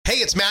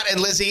It's Matt and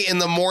Lizzie in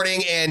the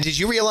morning. And did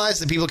you realize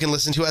that people can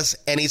listen to us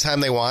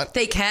anytime they want?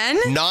 They can?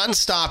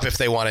 Non-stop if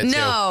they wanted to.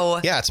 No.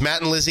 Yeah, it's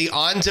Matt and Lizzie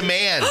on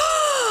demand.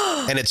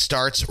 And it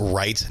starts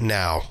right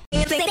now.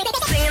 Sing in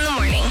the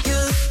morning.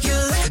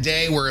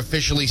 Today, we're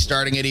officially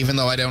starting it, even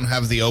though I don't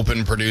have the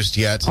open produced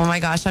yet. Oh my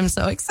gosh, I'm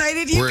so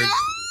excited.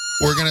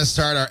 We're going to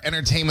start our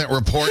entertainment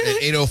report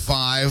at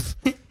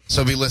 8:05.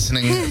 So be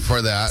listening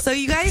for that. So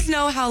you guys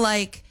know how,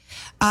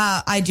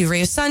 I do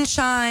Ray of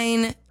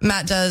Sunshine.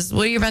 Matt does,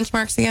 what are your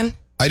benchmarks again?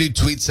 I do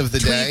tweets of the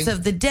day. Tweets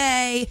of the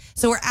day.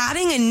 So we're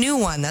adding a new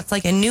one. That's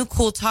like a new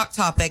cool talk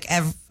topic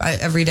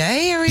every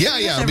day.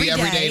 Yeah. It'll be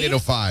every day at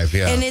 8:05.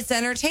 Yeah. And it's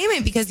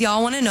entertainment because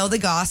y'all want to know the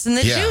goss and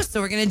the juice. So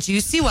we're going to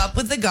juice you up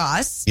with the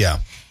goss. Yeah.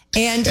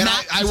 And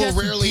Matt I will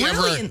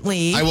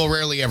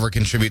rarely ever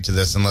contribute to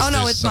this unless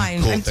there's some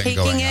fine. cool I'm thing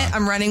taking going it. on.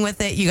 I'm running with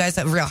it. You guys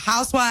have Real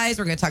Housewives.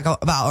 We're going to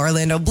talk about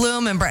Orlando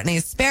Bloom and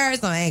Britney Spears.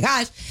 Oh my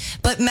gosh.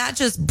 But Matt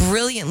just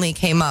brilliantly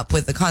came up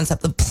with the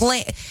concept. The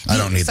plan. I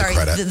don't need the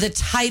credit. The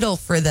title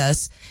for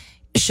this.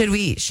 Should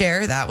we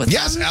share that with them?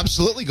 Yes,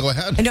 absolutely. Go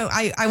ahead. No,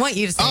 I want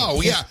you to say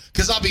it. Yeah,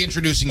 because I'll be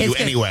introducing you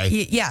anyway.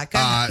 Yeah, go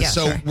ahead.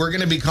 So we're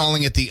going to be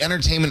calling it the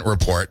Entertainment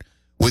Report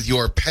with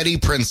your petty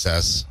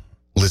princess,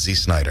 Lizzie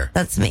Snyder.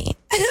 That's me.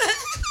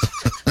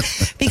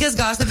 Because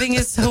gossiping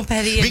is so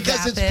petty and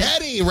because rapid. It's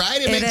petty,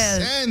 right? It makes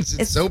sense.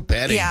 It's so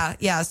petty.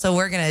 Yeah. So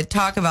we're going to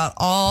talk about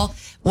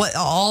what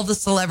all the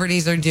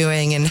celebrities are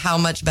doing and how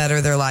much better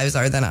their lives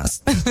are than us.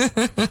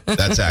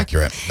 That's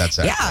accurate.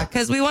 Yeah,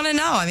 because we want to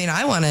know. I mean,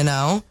 I want to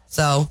know.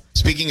 So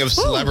speaking of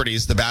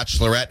celebrities, The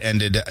Bachelorette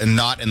ended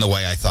not in the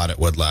way I thought it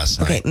would last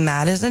night. Okay,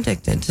 Matt is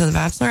addicted to The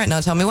Bachelorette. Now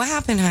tell me what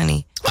happened,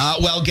 honey.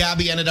 Well,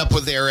 Gabby ended up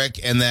with Eric,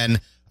 and then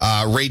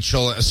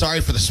Rachel.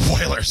 Sorry for the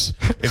spoilers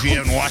if you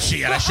haven't watched it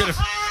yet. I should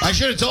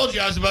have told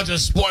you I was about to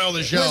spoil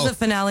the show. Was the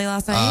finale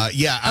last night?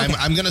 Yeah, okay.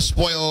 I'm going to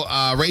spoil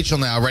Rachel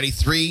now. Ready?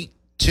 3,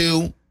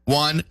 2,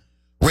 1.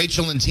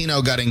 Rachel and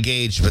Tino got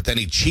engaged, but then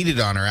he cheated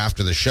on her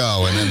after the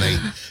show, and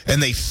then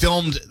they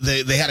filmed.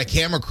 They had a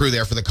camera crew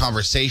there for the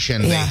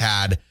conversation they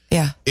had.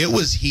 Yeah. It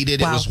was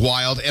heated. Wow. It was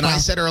wild. And I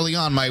said early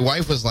on, my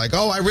wife was like,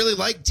 "Oh, I really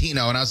like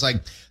Tino," and I was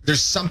like,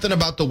 "There's something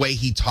about the way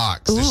he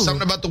talks. Ooh. There's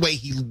something about the way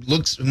he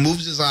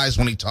moves his eyes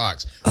when he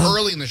talks."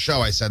 Early in the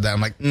show, I said that.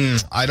 I'm like,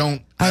 I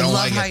don't love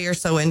like how it. you're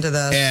so into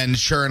this. And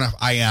sure enough,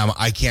 I am.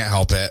 I can't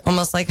help it.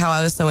 Almost like how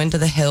I was so into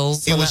The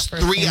Hills. It was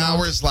 3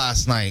 hours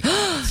last night.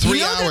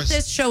 3 hours. That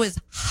this show is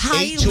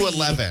highly 8 to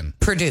 11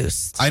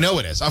 produced. I know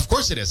it is. Of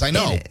course it is. I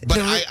know. But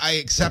I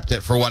accept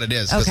it for what it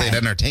is because it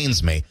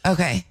entertains me.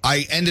 Okay.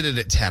 I ended it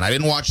at 10. I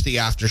didn't watch the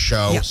after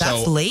show. Yeah, so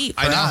that's late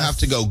for I now us. have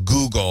to go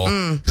Google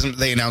because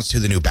they announced who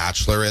the new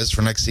Bachelor is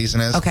for next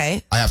season is.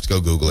 Okay. I have to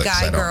go Google it.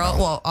 Guy, girl.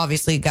 Well,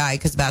 obviously guy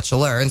because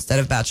Bachelor instead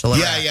of Bachelor.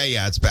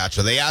 Yeah. It's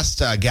Bachelor. They asked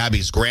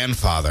Gabby's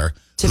grandfather,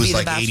 to who's be the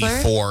like Bachelor?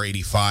 84,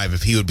 85,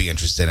 if he would be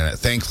interested in it.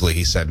 Thankfully,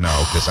 he said no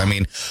because,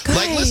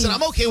 listen,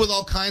 I'm okay with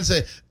all kinds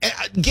of...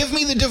 give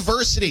me the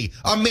diversity.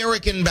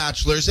 American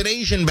bachelors and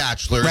Asian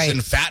bachelors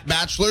and fat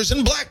bachelors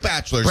and black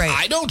bachelors. Right.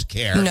 I don't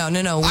care. No.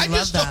 I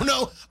just don't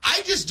know.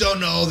 I just don't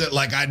know that,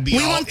 I'd be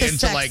all into,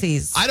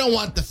 sexies. I don't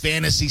want the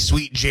fantasy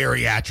suite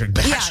geriatric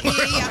bachelor.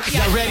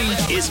 Yeah. Ready?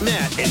 It's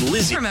Matt and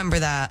Lizzie. Remember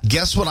that.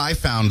 Guess what I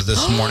found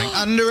this morning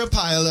under a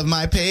pile of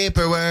my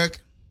paperwork?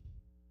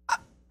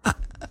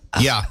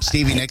 Yeah,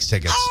 Stevie Nicks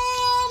tickets.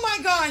 Oh,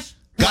 my gosh.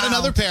 Got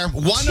another pair.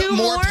 One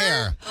more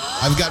pair.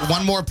 I've got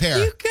one more pair.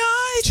 You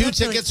guys. 2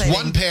 tickets, so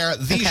 1 pair.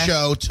 The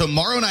show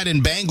tomorrow night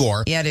in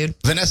Bangor. Yeah, dude.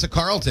 Vanessa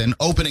Carlton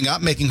opening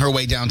up, making her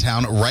way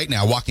downtown right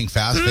now, walking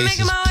fast.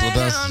 Faces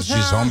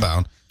she's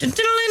homebound.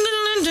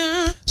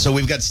 So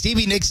we've got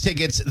Stevie Nicks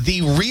tickets,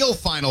 the real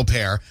final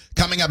pair,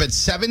 coming up at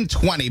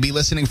 7:20. Be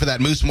listening for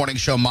that Moose Morning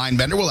Show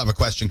Mindbender. We'll have a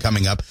question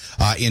coming up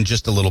in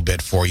just a little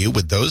bit for you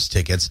with those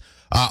tickets.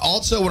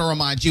 Also want to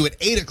remind you at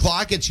 8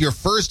 o'clock, it's your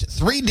first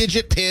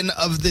 3-digit pin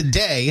of the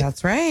day.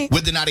 That's right.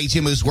 With the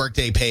 92 Moose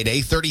Workday Payday,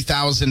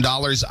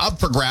 $30,000 up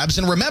for grabs.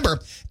 And remember,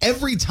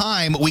 every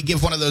time we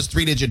give one of those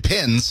 3-digit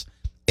pins,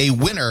 a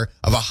winner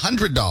of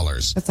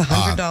 $100. That's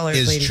 $100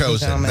 is ladies chosen. and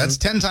gentlemen. That's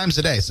 10 times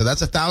a day. So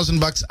that's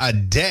 $1,000 a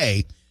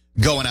day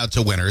going out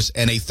to winners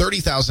and a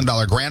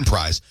 $30,000 grand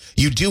prize.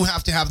 You do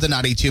have to have the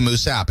 92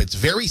 Moose app. It's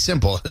very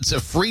simple. It's a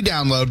free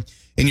download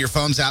in your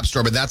phone's app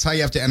store, but that's how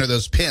you have to enter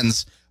those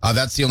pins.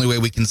 That's the only way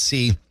we can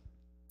see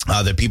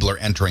that people are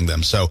entering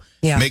them. So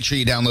make sure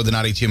you download the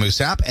 92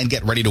 Moose app and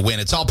get ready to win.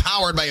 It's all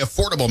powered by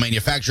affordable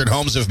manufactured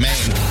homes of Maine.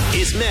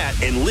 It's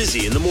Matt and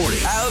Lizzie in the morning.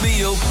 I'll be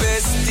your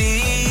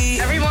bestie.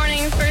 Every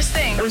morning, first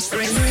thing.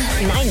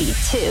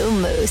 92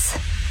 Moose.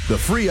 The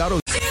free auto.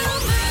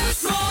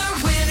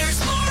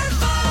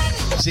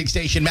 Music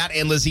station, Matt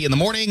and Lizzie in the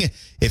morning.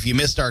 If you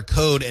missed our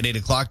code at 8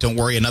 o'clock, don't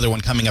worry. Another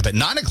one coming up at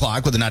 9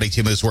 o'clock with the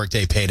 92 Moose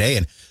Workday Payday.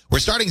 And We're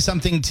starting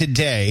something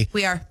today.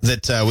 We are.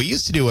 That we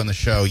used to do on the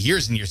show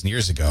years and years and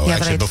years ago. Yeah,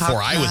 actually, but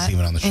before I was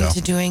even on the show. Into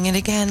doing it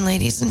again,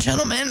 ladies and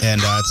gentlemen. And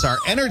it's our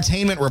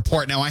entertainment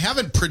report. Now, I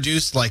haven't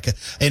produced like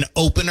an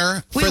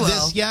opener for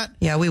this yet.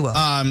 Yeah, we will.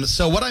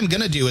 So what I'm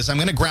going to do is I'm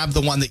going to grab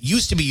the one that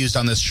used to be used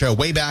on this show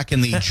way back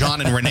in the John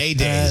and Renee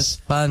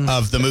days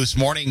of the Moose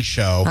Morning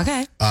Show.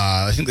 Okay.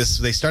 I think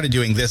they started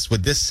doing this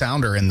with this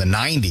sounder in the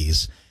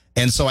 90s.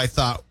 And so I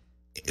thought,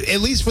 at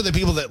least for the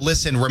people that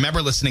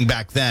remember listening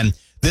back then,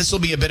 this will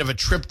be a bit of a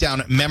trip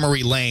down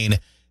memory lane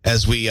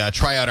as we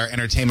try out our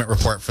entertainment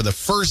report for the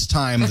first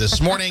time this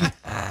morning.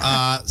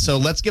 So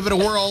let's give it a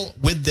whirl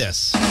with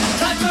this.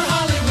 Time for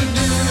Hollywood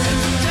news.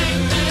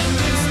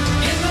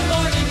 In the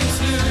morning it's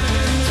news.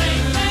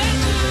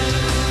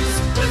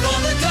 With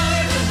all the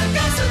color and the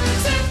gossip,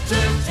 it's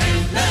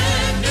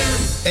entertainment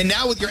news. And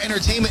now with your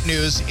entertainment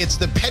news, it's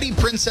the petty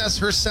princess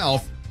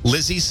herself,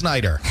 Lizzie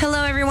Snyder.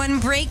 Hello, everyone.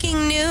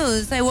 Breaking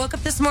news. I woke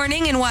up this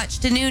morning and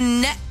watched a new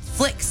Netflix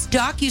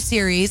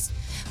docuseries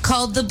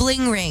called The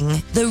Bling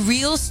Ring, the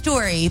real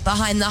story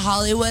behind the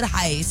Hollywood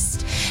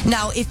heist.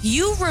 Now, if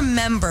you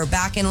remember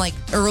back in like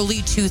early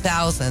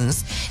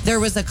 2000s, there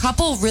was a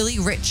couple really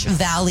rich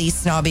Valley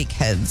snobby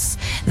kids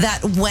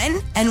that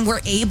went and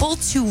were able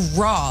to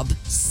rob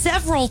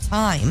several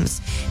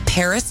times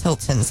Paris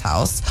Hilton's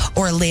house,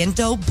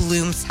 Orlando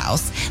Bloom's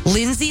house,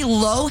 Lindsay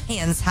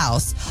Lohan's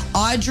house,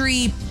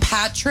 Audrey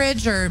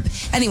Patridge, or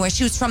anyway,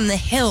 she was from the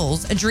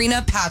Hills,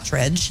 Adrena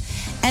Patridge.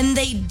 And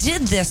they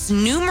did this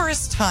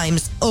numerous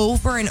times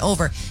over and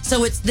over.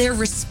 So it's their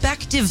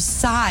respective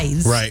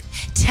sides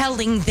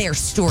telling their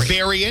story.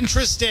 Very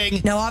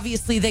interesting. Now,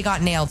 obviously, they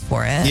got nailed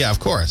for it. Yeah, of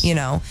course. You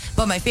know,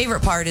 but my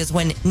favorite part is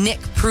when Nick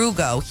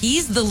Prugo,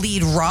 he's the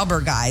lead robber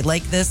guy,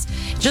 like this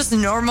just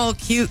normal,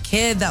 cute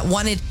kid that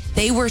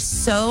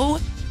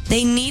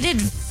they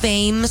needed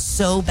fame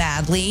so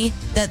badly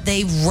that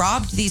they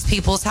robbed these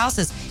people's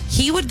houses.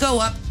 He would go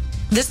up.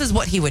 This is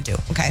what he would do,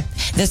 okay?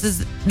 This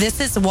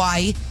is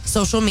why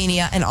social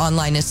media and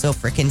online is so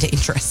freaking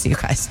dangerous, you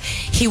guys.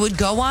 He would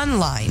go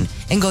online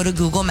and go to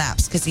Google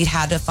Maps because he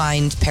had to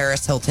find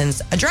Paris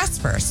Hilton's address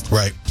first.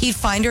 Right. He'd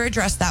find her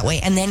address that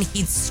way, and then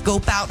he'd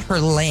scope out her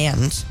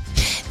land.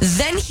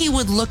 Then he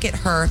would look at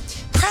her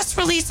press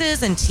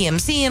releases and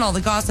TMZ and all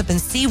the gossip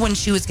and see when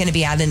she was going to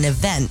be at an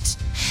event.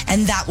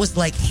 And that was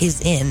like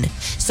his in.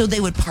 So they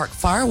would park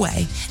far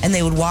away, and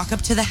they would walk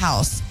up to the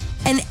house.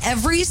 And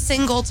every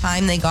single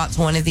time they got to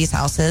one of these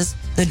houses,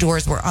 the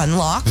doors were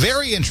unlocked.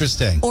 Very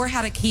interesting. Or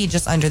had a key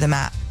just under the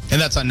mat. And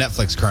that's on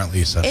Netflix currently,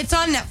 you said? It's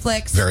on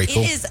Netflix. Very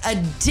cool. It is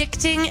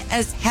addicting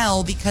as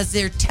hell because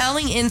they're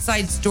telling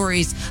inside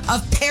stories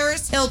of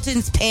Paris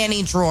Hilton's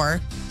panty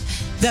drawer,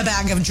 the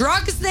bag of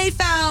drugs they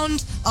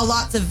found,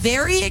 lots of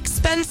very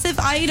expensive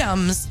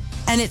items,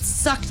 and it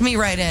sucked me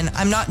right in.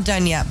 I'm not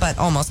done yet, but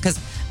almost, because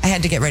I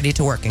had to get ready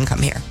to work and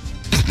come here.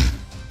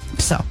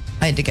 So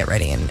I had to get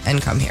ready and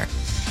come here.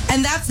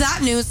 And that's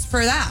that news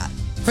for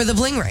the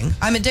Bling Ring.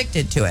 I'm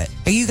addicted to it.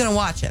 Are you going to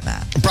watch it,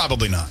 Matt?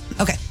 Probably not.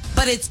 Okay.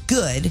 But it's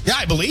good. Yeah,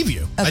 I believe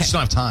you. I just don't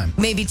have time.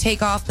 Maybe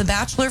take off The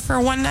Bachelor for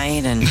one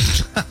night and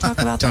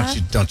talk about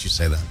that. Don't you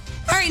say that.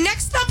 All right,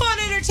 next up on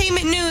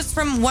entertainment news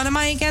from, what am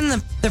I again?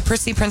 The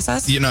prissy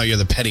princess? You know, you're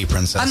the petty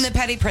princess. I'm the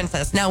petty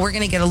princess. Now we're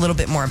going to get a little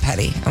bit more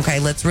petty.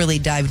 Okay, let's really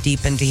dive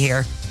deep into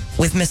here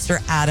with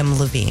Mr. Adam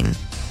Levine.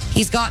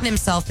 He's gotten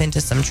himself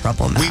into some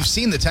trouble, Matt. We've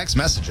seen the text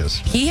messages.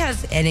 He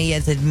has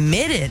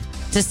admitted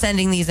to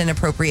sending these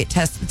inappropriate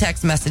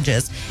text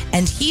messages.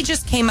 And he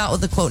just came out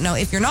with a quote. Now,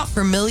 if you're not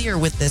familiar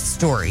with this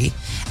story,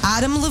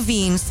 Adam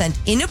Levine sent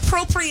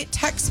inappropriate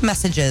text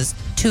messages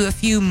to a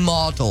few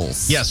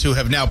models. Yes, who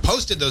have now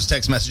posted those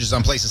text messages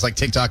on places like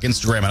TikTok,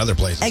 Instagram, and other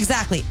places.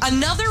 Exactly.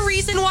 Another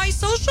reason why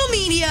social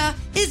media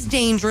is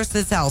dangerous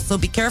as hell. So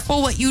be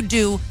careful what you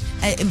do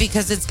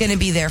because it's going to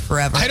be there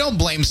forever. I don't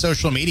blame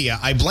social media.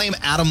 I blame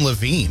Adam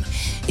Levine.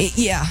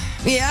 Yeah,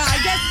 I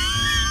guess.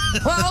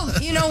 Well,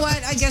 you know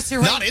what? I guess you're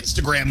right. Not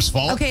Instagram's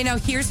fault. Okay, now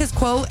here's his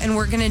quote, and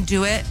we're going to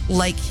do it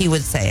like he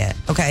would say it,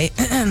 okay?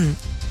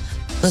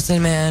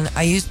 Listen, man,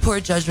 I use poor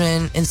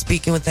judgment in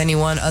speaking with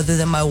anyone other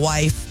than my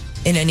wife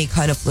in any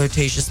kind of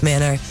flirtatious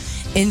manner.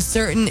 In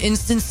certain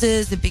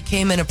instances, it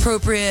became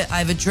inappropriate.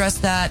 I've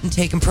addressed that and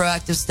taken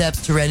proactive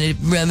steps to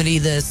remedy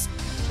this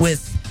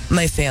with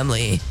my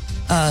family.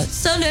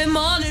 Sunday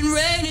morning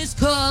rain is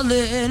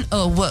calling.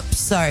 Oh, whoops,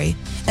 sorry.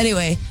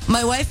 Anyway,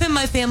 my wife and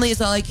my family is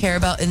all I care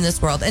about in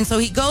this world. And so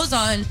he goes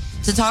on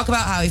to talk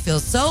about how he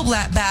feels so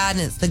bad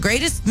and it's the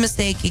greatest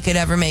mistake he could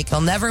ever make.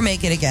 He'll never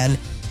make it again.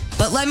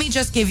 But let me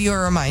just give you a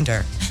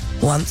reminder.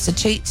 Once a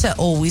cheater,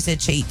 always a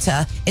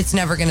cheater. It's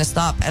never going to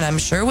stop. And I'm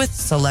sure with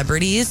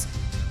celebrities,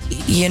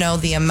 you know,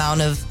 the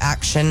amount of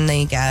action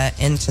they get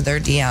into their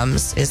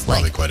DMs is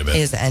like quite a bit.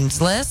 Is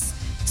endless.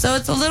 So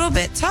it's a little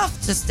bit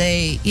tough to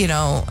stay, you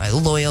know,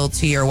 loyal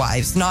to your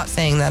wives. Not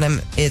saying that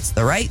it's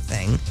the right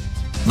thing.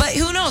 But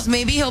who knows?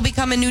 Maybe he'll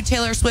become a new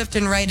Taylor Swift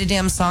and write a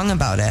damn song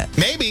about it.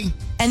 Maybe.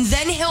 And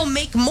then he'll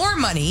make more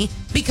money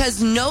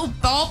because no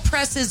ball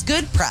press is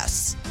good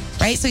press.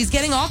 right? So he's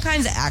getting all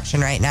kinds of action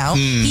right now.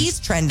 He's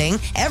trending.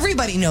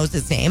 Everybody knows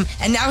his name.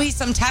 And now he's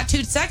some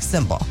tattooed sex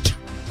symbol.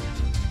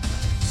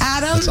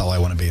 Adam, That's all I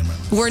want to be in my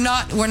life. we're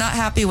not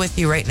happy with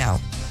you right now.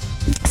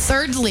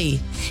 Thirdly,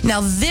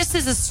 now this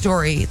is a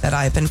story that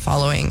I've been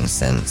following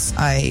since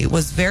I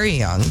was very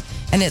young,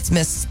 and it's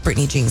Miss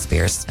Britney Jean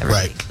Spears.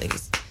 Everybody, Right.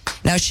 ladies.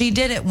 Now she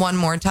did it one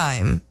more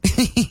time.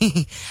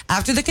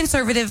 After the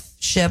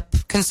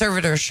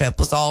conservatorship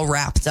was all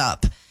wrapped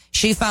up,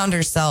 she found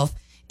herself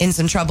in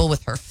some trouble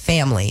with her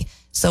family.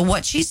 So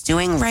what she's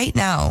doing right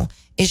now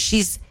is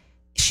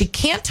she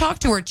can't talk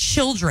to her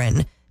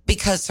children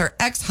because her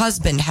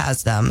ex-husband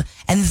has them,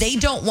 and they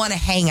don't want to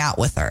hang out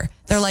with her.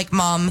 They're like,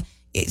 Mom,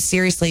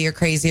 seriously, you're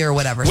crazy or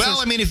whatever. Well,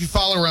 So I mean, if you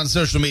follow her on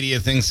social media,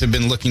 things have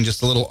been looking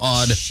just a little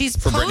odd She's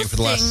for Britney for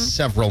the posting- last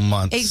several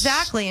months.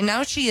 Exactly. And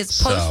now she is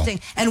So- posting.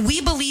 And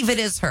we believe it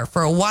is her.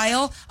 For a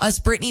while, us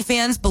Britney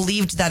fans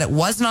believed that it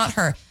was not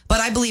her.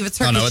 But I believe it's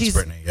her Oh, no, because it's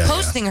she's Britney. Yeah,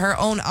 posting her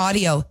own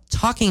audio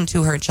talking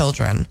to her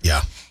children.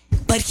 Yeah.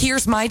 But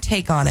here's my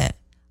take on it.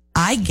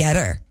 I get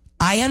her.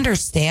 I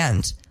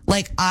understand.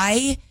 Like,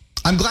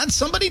 I'm glad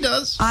somebody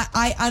does.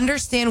 I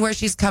understand where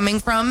she's coming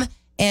from,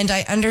 and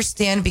I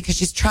understand because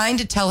she's trying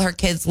to tell her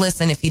kids,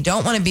 listen, if you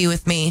don't want to be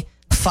with me,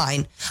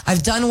 fine.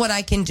 I've done what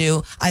I can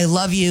do. I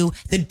love you.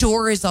 The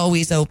door is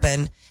always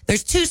open.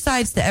 There's two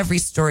sides to every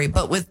story,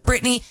 but with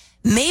Britney,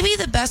 maybe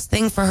the best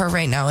thing for her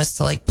right now is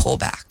to like pull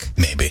back.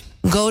 Maybe.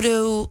 Go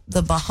to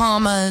the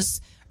Bahamas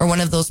or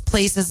one of those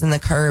places in the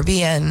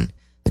Caribbean,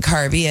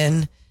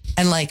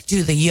 and like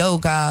do the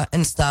yoga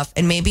and stuff,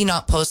 and maybe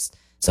not post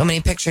so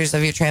many pictures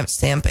of your tramp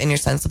stamp in your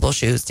sensible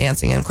shoes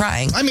dancing and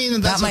crying. I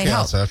mean, that's that might okay help.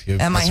 also if you-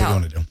 that might that's what you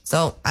help. wanna do.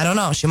 So I don't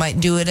know. She might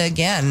do it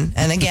again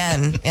and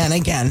again and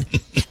again.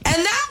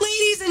 And that,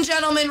 ladies and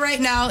gentlemen, right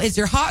now is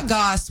your hot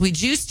goss. We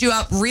juiced you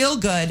up real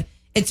good.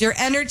 It's your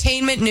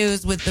entertainment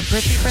news with the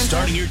Prissy Princess.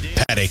 Starting your day.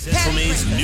 Patty. Central Maine's